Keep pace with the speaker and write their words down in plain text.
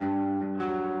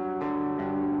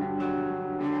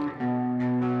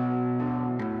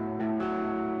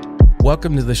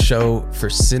Welcome to the show for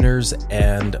sinners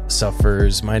and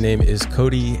sufferers. My name is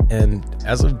Cody, and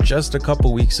as of just a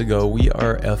couple weeks ago, we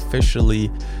are officially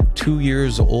 2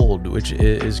 years old, which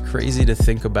is crazy to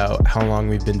think about how long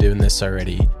we've been doing this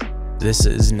already. This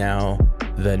is now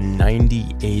the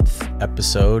 98th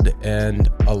episode, and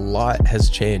a lot has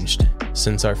changed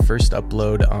since our first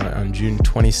upload on June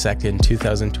 22nd,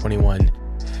 2021.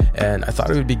 And I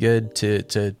thought it would be good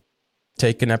to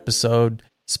take an episode,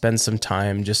 spend some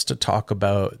time just to talk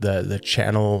about the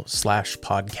channel /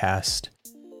 podcast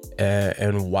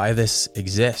and why this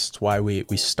exists, why we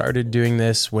started doing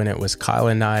this when it was Kyle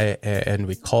and I, and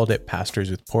we called it Pastors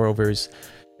with Pour-Overs,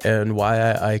 and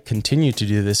why I continue to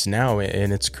do this now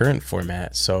in its current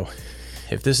format. So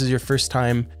if this is your first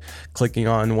time clicking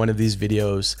on one of these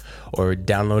videos or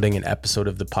downloading an episode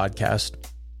of the podcast,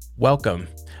 welcome.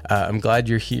 I'm glad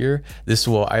you're here. This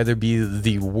will either be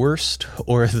the worst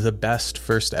or the best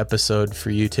first episode for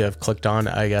you to have clicked on.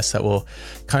 I guess that will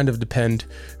kind of depend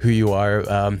who you are.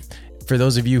 For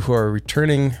those of you who are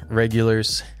returning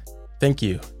regulars, thank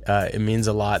you. It means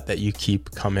a lot that you keep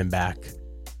coming back.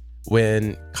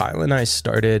 When Kyle and I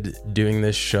started doing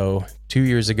this show 2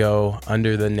 years ago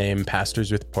under the name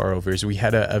Pastors with Pour-Overs, we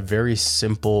had a very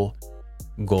simple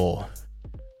goal.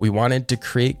 We wanted to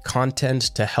create content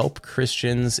to help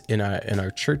Christians in our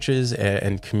churches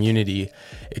and community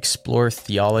explore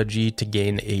theology to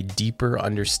gain a deeper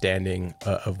understanding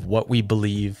of what we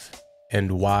believe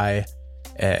and why,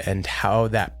 and how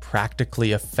that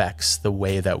practically affects the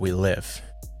way that we live.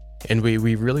 And we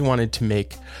really wanted to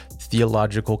make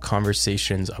theological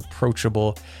conversations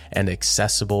approachable and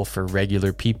accessible for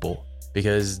regular people,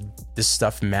 because this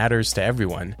stuff matters to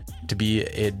everyone. To be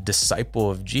a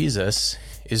disciple of Jesus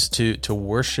is to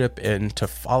worship and to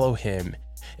follow him.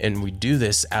 And we do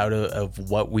this out of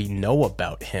what we know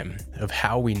about him, of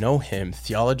how we know him.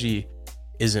 Theology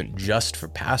isn't just for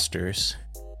pastors.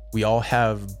 We all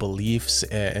have beliefs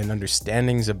and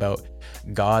understandings about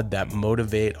God that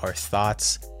motivate our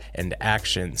thoughts and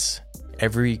actions.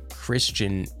 Every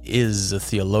Christian is a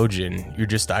theologian. You're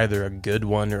just either a good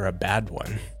one or a bad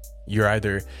one. You're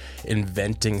either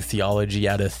inventing theology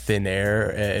out of thin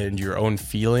air and your own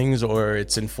feelings, or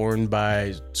it's informed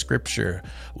by scripture,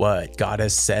 what God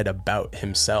has said about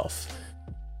himself.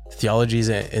 Theology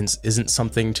isn't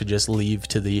something to just leave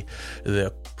to the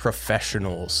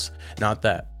professionals. Not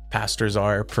that pastors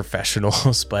are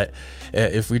professionals, but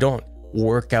if we don't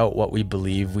work out what we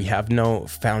believe, we have no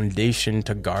foundation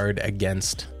to guard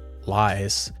against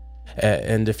lies.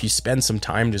 And if you spend some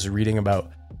time just reading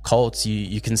about cults,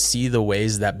 you can see the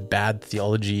ways that bad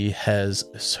theology has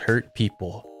hurt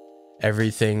people.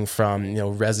 Everything from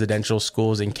residential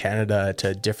schools in Canada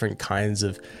to different kinds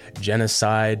of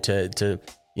genocide to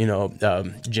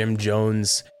Jim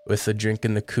Jones with the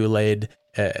drinking the Kool-Aid.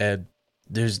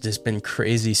 There's just been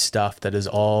crazy stuff that has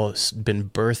all been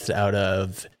birthed out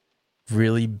of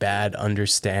really bad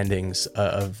understandings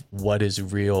of what is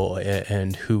real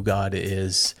and who God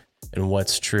is and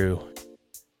what's true.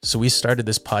 So we started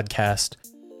this podcast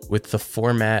with the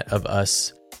format of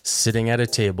us sitting at a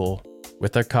table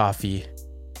with our coffee.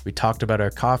 We talked about our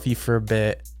coffee for a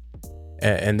bit,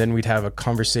 and then we'd have a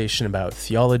conversation about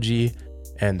theology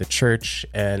and the church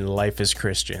and life as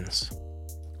Christians.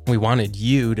 We wanted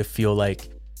you to feel like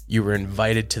you were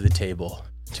invited to the table,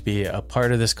 to be a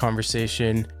part of this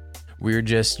conversation. We're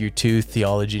just your two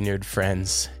theology nerd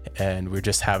friends, and we're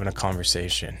just having a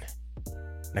conversation.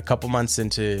 And a couple months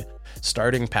into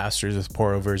starting Pastors with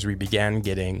Pour-Overs, we began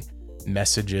getting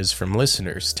messages from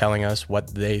listeners telling us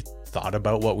what they thought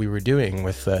about what we were doing,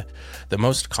 with the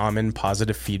most common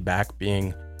positive feedback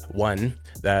being, one,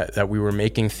 that we were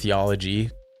making theology,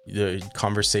 the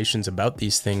conversations about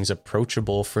these things,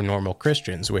 approachable for normal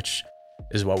Christians, which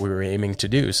is what we were aiming to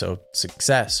do. So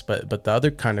success. But the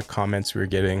other kind of comments we were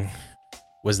getting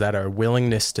was that our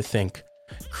willingness to think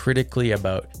critically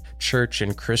about church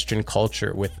and Christian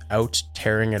culture without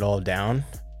tearing it all down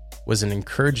was an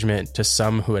encouragement to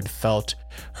some who had felt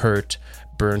hurt,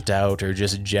 burnt out, or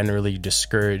just generally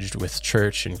discouraged with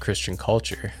church and Christian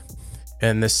culture.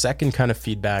 And the second kind of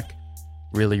feedback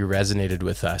really resonated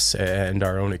with us and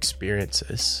our own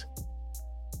experiences.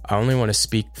 I only want to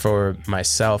speak for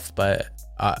myself, but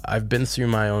I've been through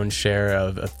my own share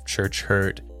of church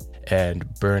hurt and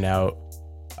burnout.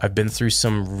 I've been through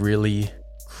some really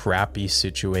crappy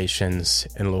situations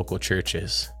in local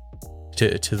churches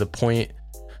to the point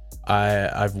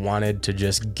I've wanted to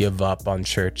just give up on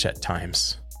church at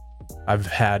times. I've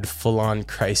had full-on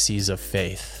crises of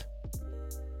faith,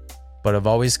 but I've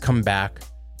always come back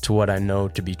to what I know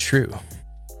to be true.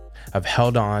 I've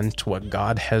held on to what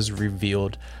God has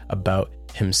revealed about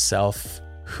himself,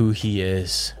 who he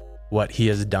is, what he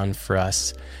has done for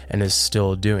us, and is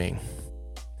still doing.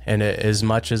 And as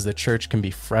much as the church can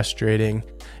be frustrating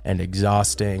and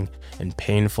exhausting and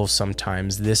painful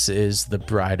sometimes, this is the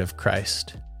bride of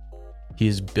Christ. He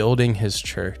is building his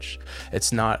church.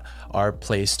 It's not our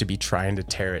place to be trying to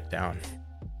tear it down.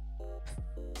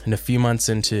 And a few months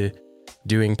into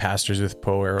doing Pastors with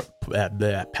Pour-Overs,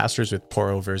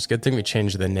 good thing we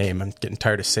changed the name. I'm getting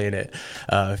tired of saying it.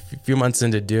 A few months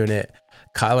into doing it,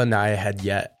 Kyle and I had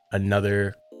yet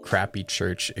another crappy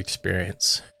church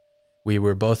experience. We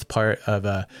were both part of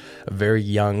a very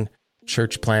young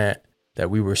church plant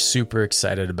that we were super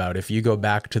excited about. If you go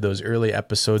back to those early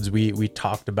episodes, we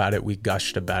talked about it, we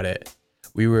gushed about it.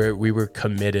 We were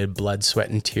committed, blood,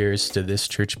 sweat, and tears to this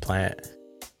church plant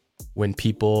when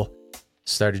people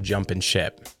started jumping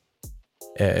ship.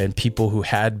 And people who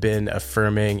had been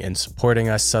affirming and supporting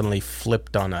us suddenly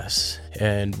flipped on us.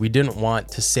 And we didn't want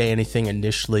to say anything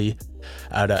initially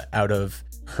out of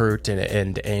hurt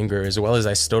and anger, as well as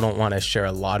I still don't want to share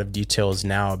a lot of details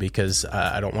now because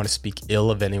I don't want to speak ill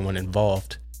of anyone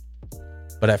involved.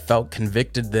 But I felt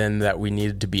convicted then that we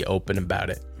needed to be open about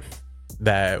it,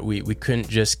 that we couldn't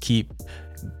just keep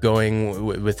going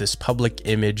with this public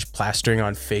image, plastering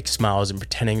on fake smiles and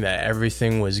pretending that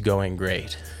everything was going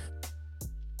great.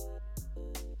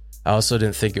 I also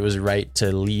didn't think it was right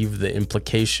to leave the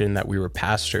implication that we were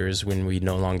pastors when we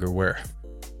no longer were.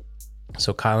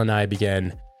 So Kyle and I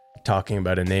began talking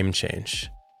about a name change.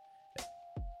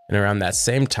 And around that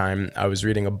same time, I was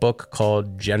reading a book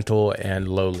called Gentle and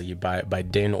Lowly by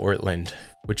Dane Ortlund,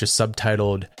 which is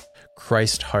subtitled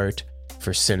Christ Heart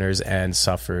for Sinners and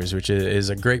Sufferers, which is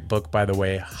a great book, by the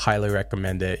way. Highly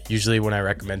recommend it. Usually when I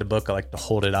recommend a book, I like to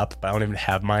hold it up, but I don't even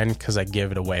have mine because I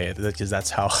give it away, because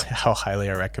that's how highly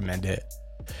I recommend it.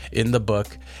 In the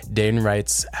book, Dane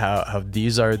writes how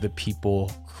these are the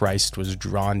people Christ was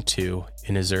drawn to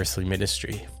in his earthly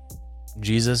ministry.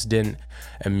 Jesus didn't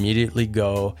immediately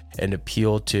go and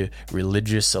appeal to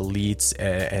religious elites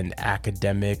and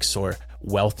academics or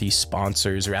wealthy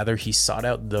sponsors. Rather, he sought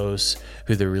out those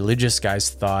who the religious guys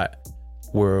thought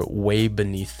were way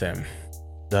beneath them,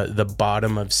 the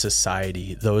bottom of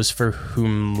society, those for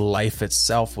whom life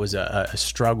itself was a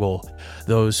struggle,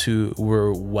 those who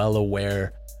were well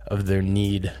aware of their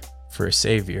need for a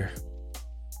savior.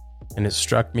 And it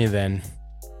struck me then,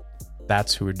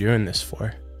 that's who we're doing this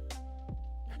for.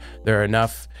 There are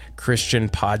enough Christian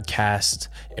podcasts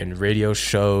and radio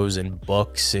shows and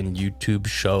books and YouTube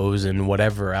shows and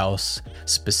whatever else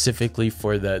specifically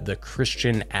for the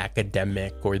Christian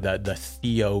academic or the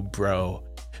Theo bro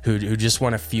who just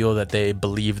want to feel that they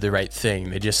believe the right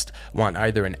thing. They just want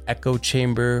either an echo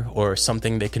chamber or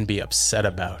something they can be upset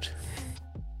about.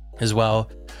 As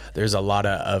well, there's a lot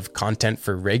of content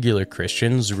for regular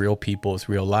Christians, real people with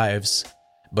real lives,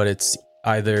 but it's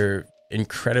either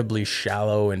incredibly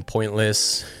shallow and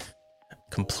pointless,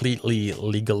 completely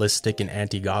legalistic and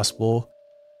anti-gospel,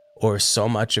 or so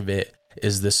much of it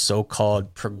is this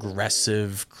so-called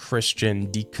progressive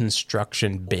Christian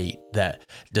deconstruction bait that,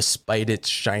 despite its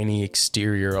shiny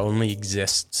exterior, only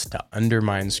exists to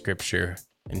undermine scripture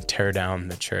and tear down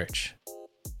the church.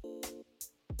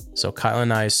 So Kyle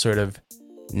and I sort of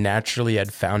naturally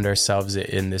had found ourselves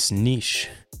in this niche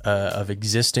of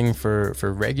existing for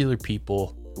regular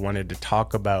people who wanted to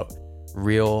talk about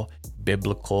real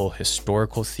biblical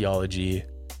historical theology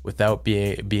without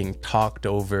being talked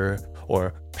over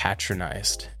or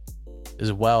patronized,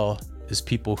 as well as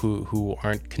people who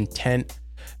aren't content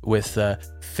with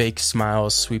fake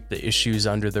smiles, sweep the issues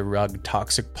under the rug,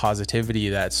 toxic positivity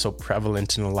that's so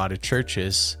prevalent in a lot of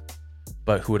churches,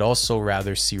 but who would also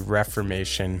rather see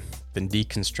reformation than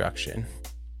deconstruction.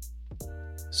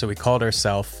 So we called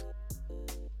ourselves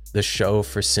the Show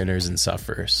for Sinners and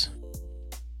Sufferers.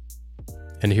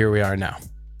 And here we are now.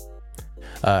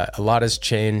 A lot has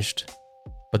changed,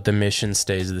 but the mission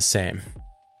stays the same.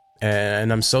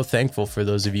 And I'm so thankful for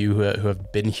those of you who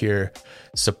have been here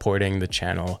supporting the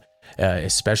channel,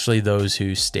 especially those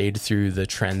who stayed through the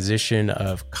transition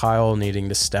of Kyle needing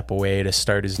to step away to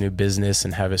start his new business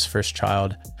and have his first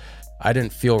child. I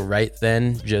didn't feel right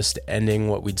then just ending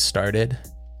what we'd started,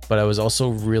 but I was also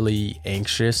really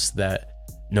anxious that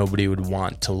nobody would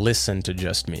want to listen to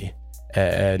just me.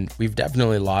 And we've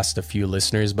definitely lost a few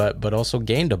listeners, but also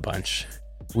gained a bunch.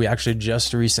 We actually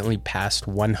just recently passed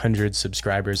 100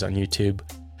 subscribers on YouTube,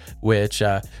 which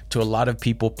to a lot of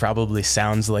people probably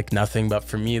sounds like nothing, but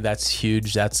for me, that's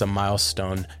huge. That's a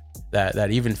milestone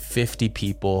that even 50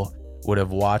 people would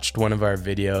have watched one of our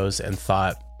videos and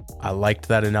thought, I liked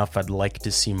that enough, I'd like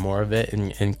to see more of it,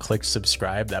 and click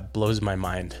subscribe. That blows my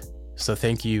mind. So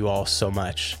thank you all so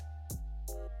much.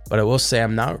 But I will say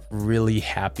I'm not really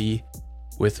happy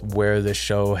with where the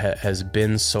show has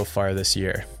been so far this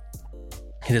year.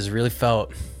 It has really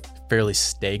felt fairly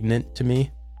stagnant to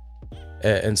me.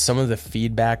 And some of the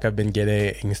feedback I've been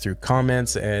getting through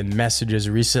comments and messages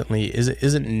recently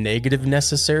isn't negative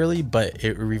necessarily, but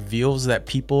it reveals that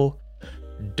people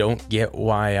don't get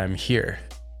why I'm here.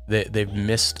 They've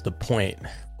missed the point.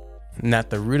 And at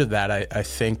the root of that, I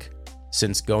think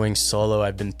since going solo,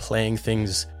 I've been playing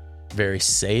things very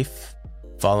safe,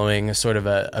 following sort of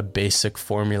a basic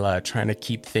formula, trying to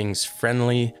keep things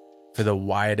friendly for the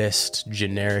widest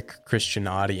generic Christian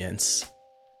audience.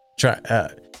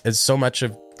 And so much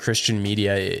of Christian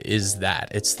media is that.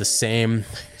 It's the same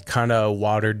kind of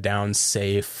watered down,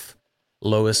 safe,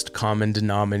 lowest common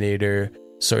denominator,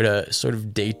 sort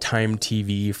of daytime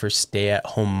TV for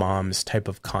stay-at-home moms type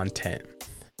of content.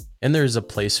 And there's a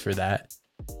place for that.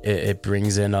 It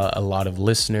brings in a lot of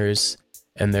listeners,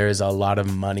 and there is a lot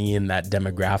of money in that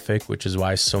demographic, which is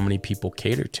why so many people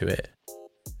cater to it.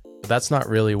 But that's not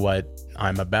really what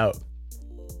I'm about.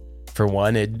 For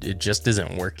one, it just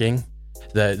isn't working.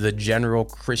 The general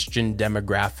Christian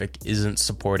demographic isn't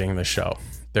supporting the show.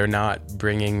 They're not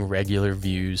bringing regular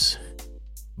views.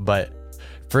 But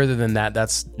further than that,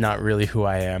 that's not really who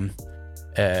I am.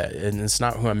 And it's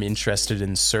not who I'm interested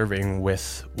in serving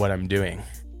with what I'm doing.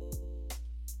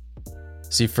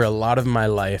 See, for a lot of my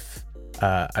life,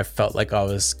 I felt like I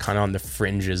was kind of on the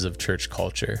fringes of church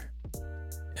culture.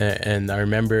 And I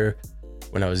remember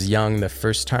when I was young, the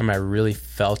first time I really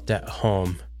felt at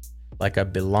home, like I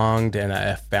belonged and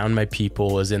I found my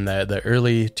people, was in the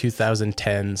early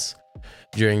 2010s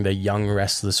during the Young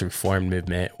Restless Reformed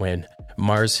movement, when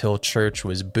Mars Hill Church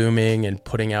was booming and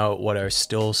putting out what are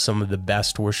still some of the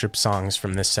best worship songs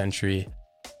from this century.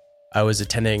 I was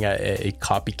attending a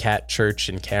copycat church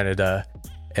in Canada,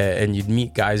 and you'd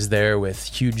meet guys there with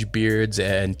huge beards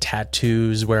and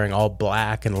tattoos, wearing all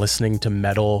black and listening to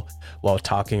metal while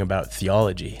talking about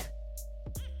theology.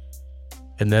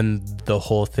 And then the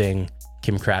whole thing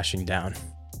came crashing down.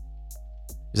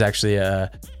 There's actually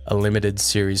a limited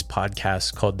series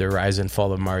podcast called The Rise and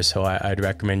Fall of Mars Hill. I'd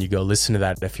recommend you go listen to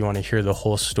that if you want to hear the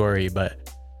whole story. But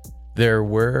there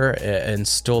were and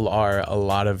still are a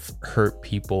lot of hurt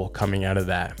people coming out of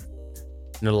that.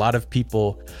 And a lot of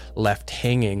people left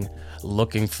hanging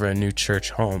looking for a new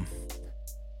church home.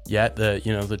 Yet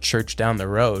the church down the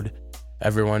road,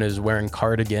 everyone is wearing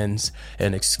cardigans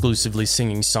and exclusively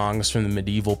singing songs from the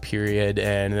medieval period,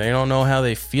 and they don't know how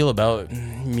they feel about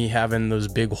me having those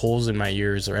big holes in my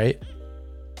ears, right?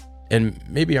 And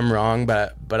maybe I'm wrong,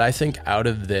 but I think out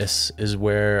of this is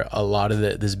where a lot of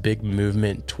this big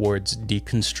movement towards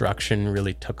deconstruction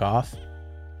really took off.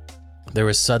 There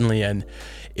was suddenly an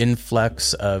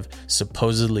influx of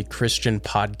supposedly Christian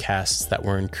podcasts that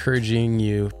were encouraging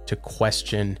you to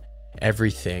question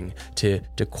everything, to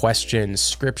question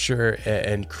scripture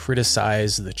and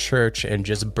criticize the church and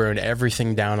just burn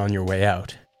everything down on your way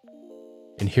out.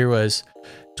 And here was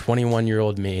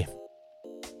 21-year-old me,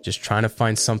 just trying to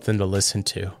find something to listen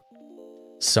to,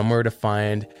 somewhere to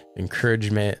find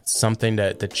encouragement, something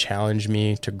to challenge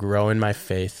me to grow in my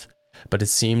faith. But it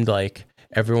seemed like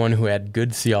everyone who had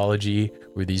good theology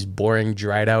were these boring,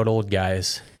 dried out old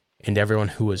guys, and everyone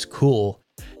who was cool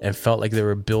and felt like they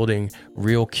were building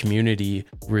real community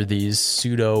were these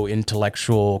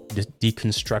pseudo-intellectual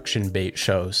deconstruction bait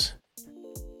shows.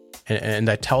 And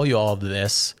I tell you all of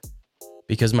this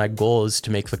because my goal is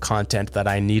to make the content that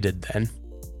I needed then.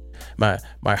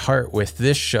 My heart with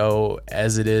this show,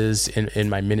 as it is in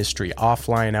my ministry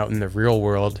offline out in the real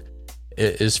world,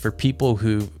 is for people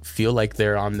who feel like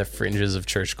they're on the fringes of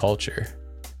church culture.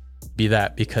 Be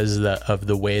that because of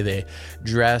the way they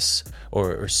dress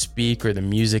or speak or the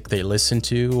music they listen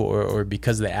to, or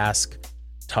because they ask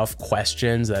tough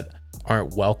questions that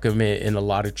aren't welcome in a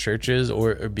lot of churches,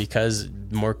 or because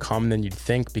more common than you'd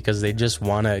think, because they just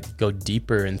want to go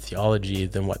deeper in theology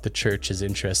than what the church is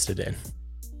interested in.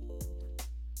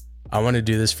 I want to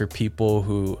do this for people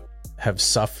who have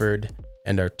suffered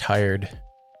and are tired,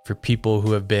 for people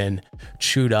who have been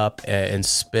chewed up and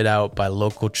spit out by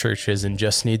local churches and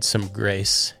just need some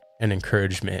grace and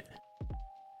encouragement.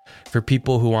 For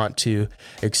people who want to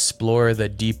explore the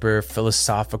deeper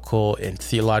philosophical and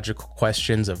theological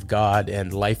questions of God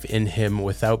and life in Him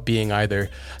without being either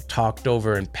talked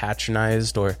over and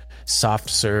patronized or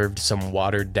soft-served some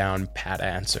watered-down pat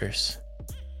answers.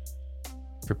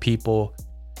 For people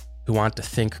who want to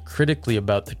think critically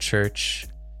about the church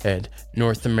and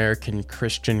North American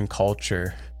Christian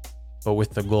culture, but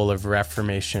with the goal of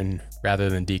reformation rather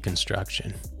than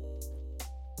deconstruction.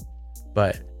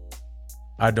 But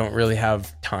I don't really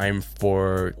have time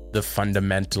for the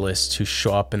fundamentalists who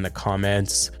show up in the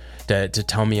comments to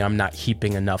tell me I'm not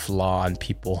heaping enough law on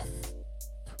people.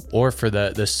 Or for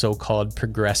the so-called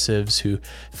progressives who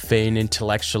feign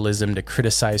intellectualism to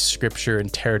criticize scripture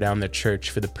and tear down the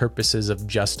church for the purposes of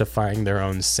justifying their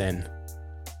own sin.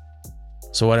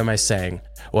 So what am I saying?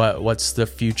 What's the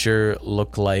future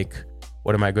look like?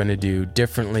 What am I going to do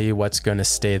differently? What's going to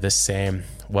stay the same?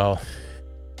 Well,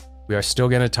 we are still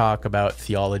going to talk about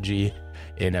theology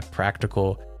in a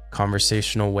practical,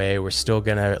 conversational way. We're still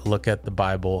going to look at the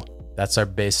Bible. That's our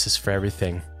basis for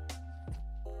everything.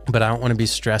 But I don't want to be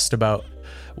stressed about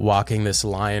walking this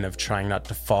line of trying not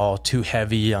to fall too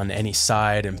heavy on any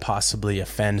side and possibly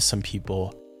offend some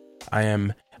people. I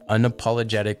am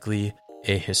unapologetically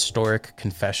a historic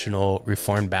confessional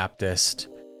Reformed Baptist.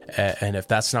 And if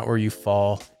that's not where you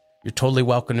fall, you're totally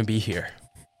welcome to be here.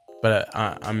 But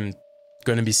I'm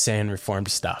going to be saying Reformed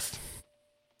stuff.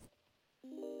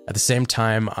 At the same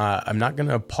time, I'm not going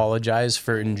to apologize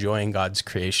for enjoying God's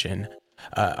creation.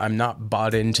 I'm not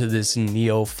bought into this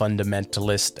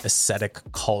neo-fundamentalist ascetic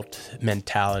cult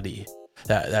mentality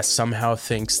that somehow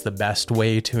thinks the best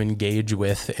way to engage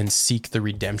with and seek the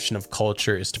redemption of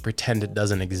culture is to pretend it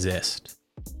doesn't exist.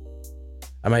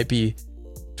 I might be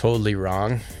totally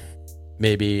wrong.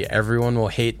 Maybe everyone will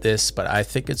hate this, but I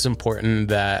think it's important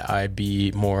that I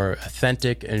be more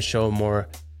authentic and show more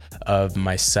of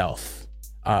myself.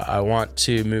 I want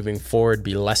to, moving forward,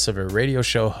 be less of a radio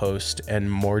show host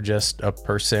and more just a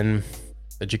person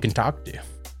that you can talk to.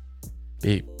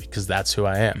 Because that's who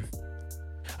I am.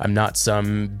 I'm not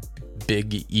some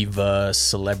big Eva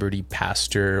celebrity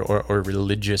pastor or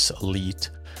religious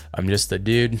elite. I'm just a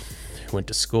dude who went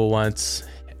to school once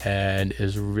and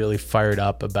is really fired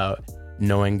up about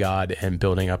knowing God and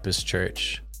building up his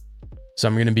church. So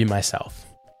I'm going to be myself.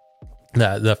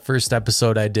 The first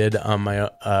episode I did on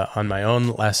my own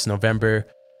last November,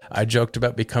 I joked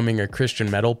about becoming a Christian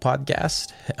metal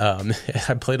podcast.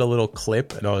 I played a little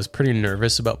clip and I was pretty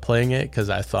nervous about playing it because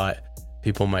I thought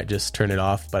people might just turn it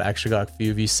off. But I actually got a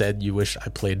few of you said you wish I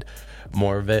played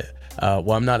more of it.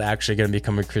 Well, I'm not actually going to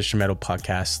become a Christian metal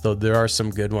podcast, though there are some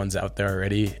good ones out there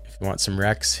already. If you want some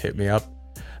recs, hit me up.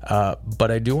 But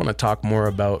I do want to talk more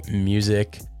about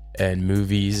music and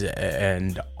movies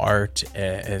and art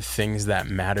and things that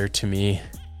matter to me.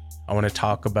 I want to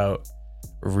talk about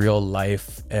real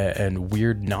life and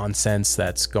weird nonsense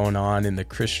that's going on in the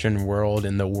Christian world,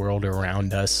 in the world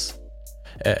around us,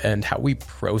 and how we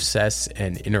process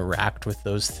and interact with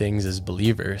those things as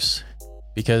believers.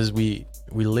 Because we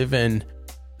live in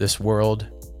this world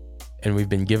and we've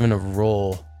been given a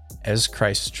role as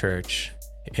Christ's church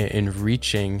in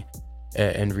reaching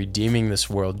and redeeming this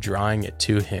world, drawing it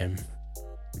to him.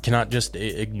 We cannot just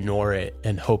ignore it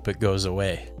and hope it goes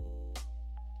away.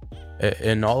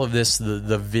 In all of this,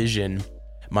 the vision,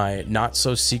 my not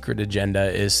so secret agenda,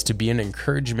 is to be an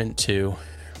encouragement to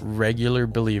regular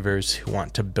believers who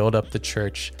want to build up the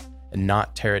church and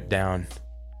not tear it down,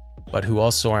 but who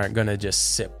also aren't going to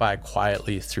just sit by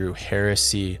quietly through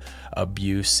heresy,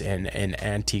 abuse, and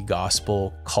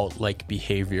anti-gospel cult-like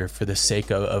behavior for the sake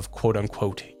of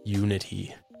quote-unquote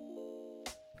unity.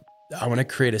 I want to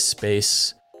create a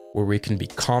space where we can be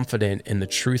confident in the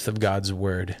truth of God's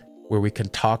word, where we can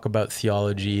talk about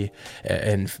theology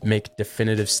and make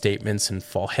definitive statements and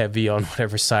fall heavy on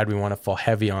whatever side we want to fall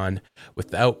heavy on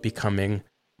without becoming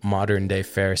modern-day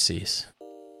Pharisees.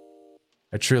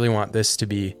 I truly want this to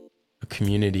be a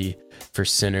community for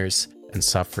sinners and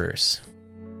sufferers.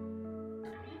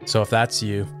 So if that's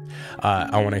you,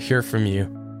 I want to hear from you.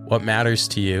 What matters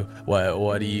to you?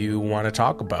 What do you want to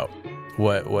talk about?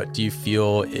 What do you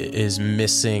feel is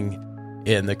missing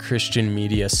in the Christian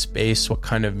media space? What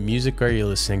kind of music are you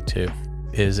listening to?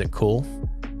 Is it cool?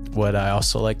 Would I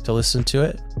also like to listen to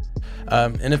it?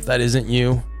 And if that isn't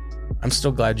you, I'm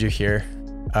still glad you're here.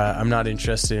 I'm not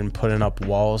interested in putting up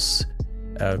walls.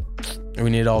 We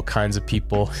need all kinds of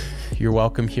people. You're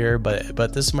welcome here,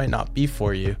 but this might not be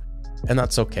for you, and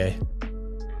that's okay.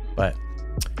 But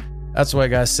that's what I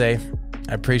gotta say.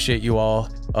 I appreciate you all.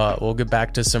 We'll get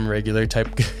back to some regular type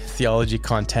theology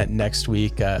content next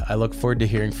week. I look forward to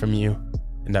hearing from you,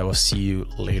 and I will see you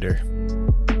later.